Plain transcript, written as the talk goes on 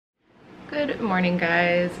Good morning,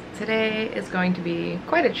 guys. Today is going to be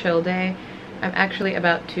quite a chill day. I'm actually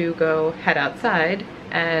about to go head outside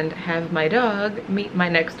and have my dog meet my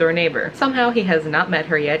next door neighbor. Somehow he has not met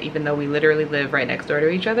her yet, even though we literally live right next door to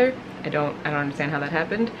each other. I don't understand how that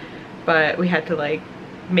happened, but we had to like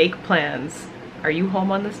make plans. Are you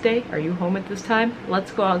home on this day? Are you home at this time?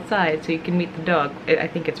 Let's go outside so you can meet the dog. I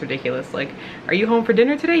think it's ridiculous. Like, are you home for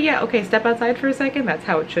dinner today? Yeah, okay, step outside for a second. That's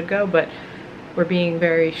how it should go, but we're being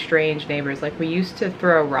very strange neighbors. Like, we used to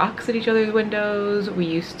throw rocks at each other's windows. We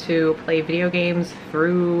used to play video games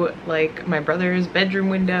through like my brother's bedroom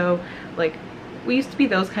window. Like, we used to be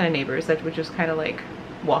those kind of neighbors that would just kind of like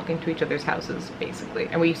walk into each other's houses basically.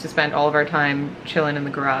 And we used to spend all of our time chilling in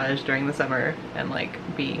the garage during the summer and like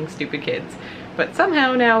being stupid kids. But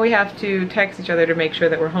somehow now we have to text each other to make sure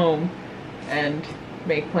that we're home and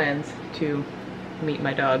make plans to meet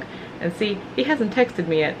my dog. And see, he hasn't texted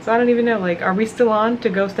me yet, so I don't even know, like, are we still on to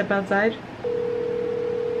go step outside?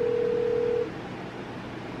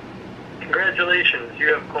 Congratulations,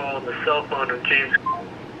 you have called the cell phone of James.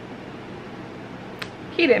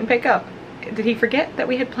 He didn't pick up. Did he forget that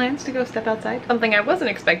we had plans to go step outside? Something I wasn't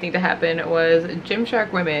expecting to happen was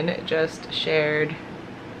Gymshark women just shared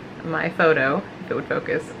my photo, if it would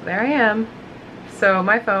focus. There I am. So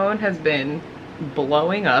my phone has been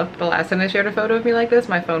blowing up. The last time they shared a photo of me like this,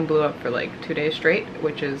 my phone blew up for like 2 days straight,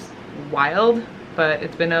 which is wild, but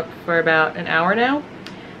it's been up for about an hour now.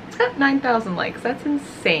 It's got 9,000 likes. That's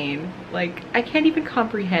insane. Like, I can't even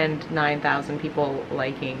comprehend 9,000 people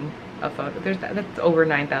liking a photo. That's over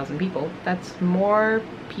 9,000 people. That's more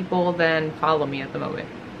people than follow me at the moment,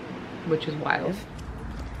 which is wild.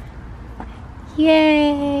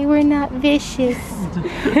 Yay, we're not vicious.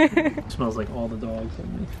 It smells like all the dogs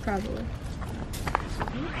in me. Probably.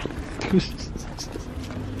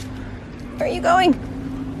 Where are you going?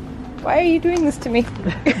 Why are you doing this to me?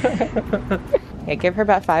 Yeah, give her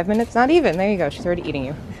about 5 minutes. Not even. There you go. She's already eating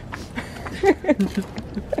you.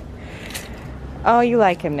 Oh, you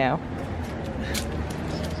like him now.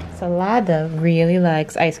 Salada really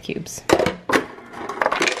likes ice cubes.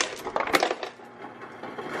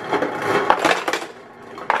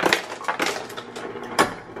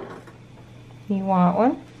 You want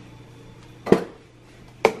one?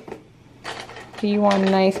 Do you want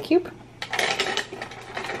an ice cube?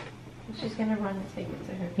 She's gonna run and take it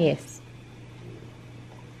to her. Yes.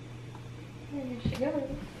 Here she goes.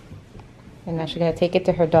 And now she's gonna take it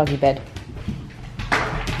to her doggy bed.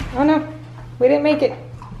 Oh no, we didn't make it.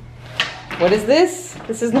 What is this?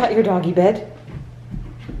 This is not your doggy bed.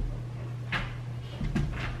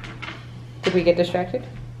 Did we get distracted?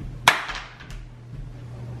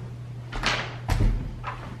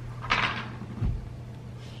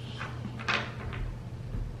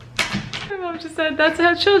 Just said that's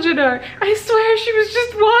how children are. I swear she was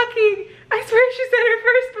just walking. I swear she said her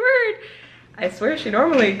first word. I swear she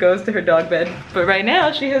normally goes to her dog bed, but right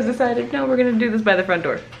now she has decided, no, we're gonna do this by the front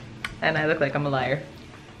door. And I look like I'm a liar.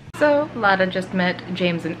 So Lada just met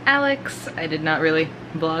James and Alex. I did not really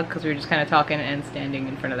vlog because we were just kind of talking and standing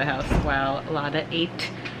in front of the house while Lada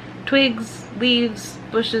ate twigs, leaves,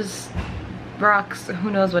 bushes, rocks,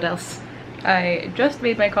 who knows what else. I just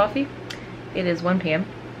made my coffee. It is 1 p.m.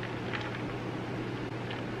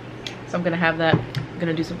 So I'm gonna have that. I'm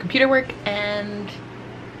gonna do some computer work and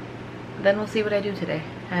then we'll see what I do today.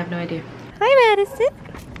 I have no idea. Hi, Madison.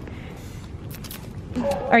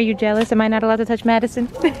 Are you jealous? Am I not allowed to touch Madison?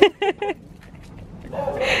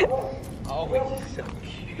 Oh, he's so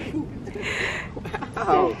cute.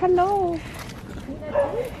 Wow. Hello.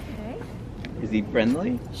 Is he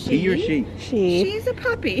friendly? He or she? She. She's a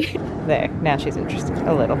puppy. There, now she's interested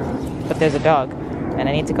a little. But there's a dog and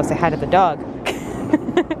I need to go say hi to the dog.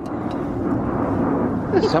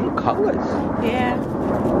 There's some colors. Yeah.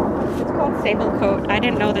 It's called sable coat. I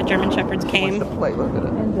didn't know the German Shepherds came. Wants to play. Look at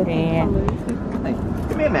it. Yeah. Hey,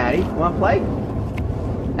 come here, Maddie. You want to play?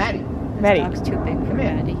 Maddie. Maddie. Dog's too big for Come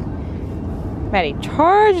here. Maddie. Maddie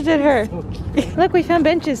charged at her. Look, we found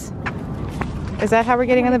benches. Is that how we're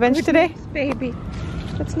getting on the bench today? Baby.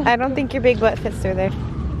 That's not I don't think your big butt fits through there.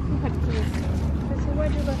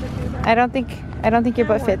 Why'd you let her do that? I don't think your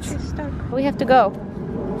butt fits. She's stuck. We have to go.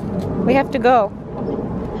 We have to go.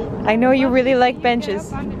 I know you really like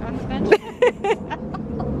benches. On the bench.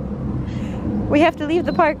 We have to leave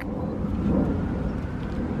the park.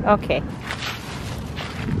 Okay.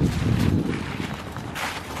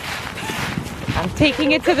 I'm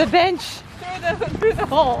taking it to the bench. Through the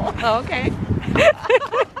hole. Oh, okay.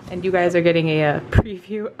 And you guys are getting a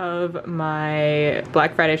preview of my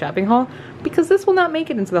Black Friday shopping haul because this will not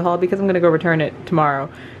make it into the haul because I'm gonna go return it tomorrow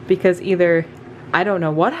because either I don't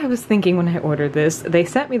know what I was thinking when I ordered this. They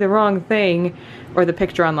sent me the wrong thing, or the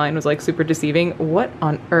picture online was like super deceiving. What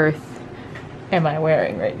on earth am I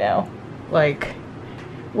wearing right now? Like,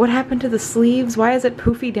 what happened to the sleeves? Why is it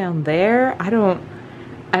poofy down there? I don't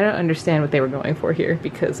understand what they were going for here,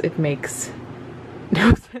 because it makes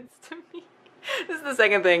no sense to me. This is the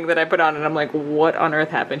second thing that I put on and I'm like, what on earth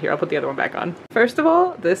happened here? I'll put the other one back on. First of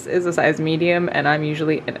all, this is a size medium and I'm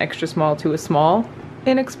usually an extra small to a small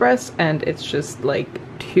in Express, and it's just like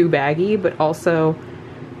too baggy, but also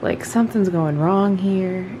like something's going wrong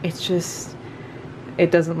here. It's just, it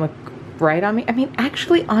doesn't look right on me. I mean,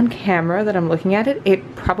 actually on camera that I'm looking at it,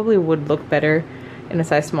 it probably would look better in a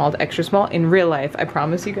size small to extra small. In real life, I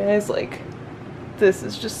promise you guys, like, this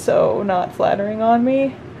is just so not flattering on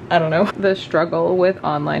me. I don't know. The struggle with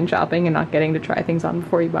online shopping and not getting to try things on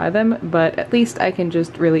before you buy them, but at least I can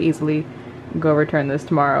just really easily go return this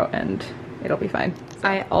tomorrow and it'll be fine.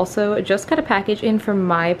 I also just got a package in from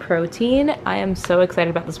My Protein. I am so excited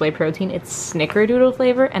about this whey protein. It's snickerdoodle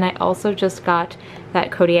flavor, and I also just got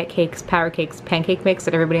that Kodiak Cakes Power Cakes pancake mix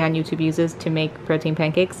that everybody on YouTube uses to make protein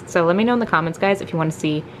pancakes. So let me know in the comments, guys, if you want to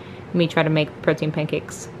see me try to make protein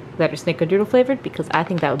pancakes that are snickerdoodle flavored, because I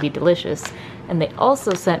think that would be delicious. And they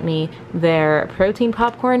also sent me their protein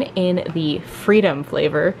popcorn in the Freedom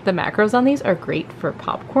flavor. The macros on these are great for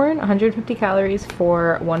popcorn. 150 calories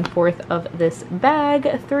for 1/4 of this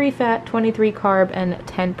bag, 3 fat, 23 carb, and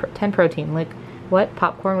 10 protein. Like, what?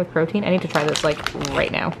 Popcorn with protein? I need to try this like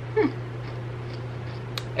right now.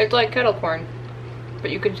 It's like kettle corn,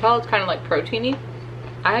 but you can tell it's kind of like proteiny.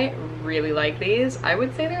 I really like these. I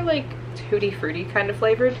would say they're like tutti frutti kind of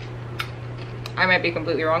flavored. I might be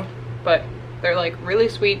completely wrong, but they're like really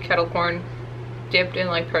sweet kettle corn dipped in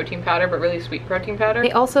like protein powder, but really sweet protein powder.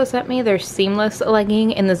 They also sent me their seamless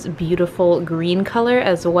legging in this beautiful green color,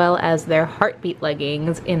 as well as their heartbeat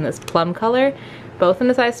leggings in this plum color, both in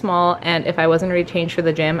a size small. And if I wasn't already changed for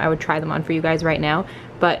the gym, I would try them on for you guys right now.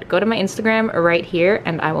 But go to my Instagram right here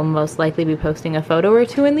and I will most likely be posting a photo or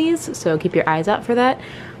two in these, so keep your eyes out for that.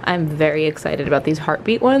 I'm very excited about these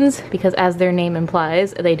heartbeat ones because, as their name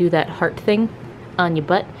implies, they do that heart thing on your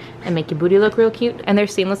butt and make your booty look real cute. And their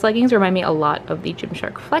seamless leggings remind me a lot of the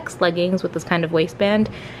Gymshark Flex leggings with this kind of waistband,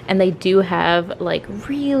 and they do have like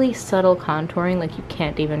really subtle contouring, like you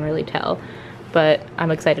can't even really tell. But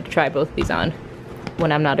I'm excited to try both of these on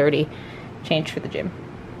when I'm not already changed for the gym.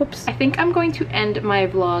 Whoops. I think I'm going to end my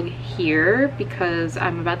vlog here because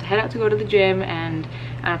I'm about to head out to go to the gym, and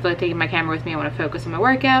I don't feel like taking my camera with me. I want to focus on my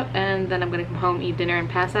workout, and then I'm going to come home, eat dinner, and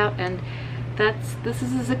pass out, and this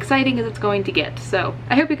is as exciting as it's going to get. So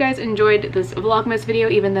I hope you guys enjoyed this Vlogmas video,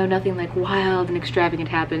 even though nothing like wild and extravagant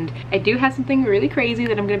happened. I do have something really crazy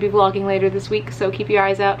that I'm going to be vlogging later this week, so keep your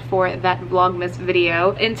eyes out for that Vlogmas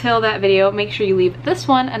video. Until that video, make sure you leave this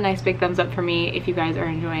one a nice big thumbs up for me if you guys are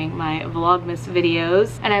enjoying my Vlogmas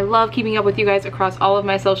videos. And I love keeping up with you guys across all of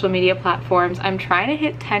my social media platforms. I'm trying to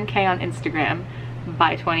hit 10K on Instagram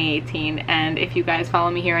by 2018, and if you guys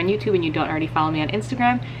follow me here on YouTube and you don't already follow me on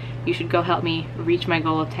Instagram, you should go help me reach my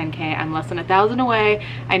goal of 10K. I'm less than 1,000 away.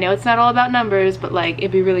 I know it's not all about numbers, but like,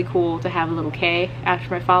 it'd be really cool to have a little K after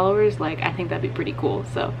my followers. Like, I think that'd be pretty cool.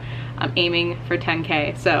 So I'm aiming for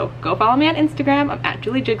 10K. So go follow me on Instagram. I'm at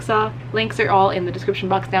Julie Jigsaw. Links are all in the description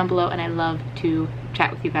box down below, and I love to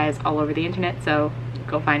chat with you guys all over the internet. So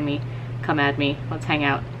go find me, come add me, let's hang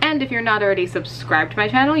out. And if you're not already subscribed to my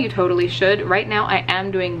channel, you totally should. Right now I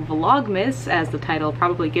am doing Vlogmas, as the title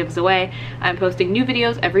probably gives away. I'm posting new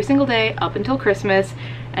videos every single day up until Christmas,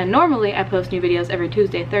 and normally I post new videos every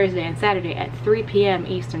Tuesday, Thursday, and Saturday at 3 p.m.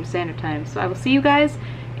 Eastern Standard Time. So I will see you guys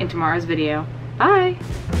in tomorrow's video. Bye!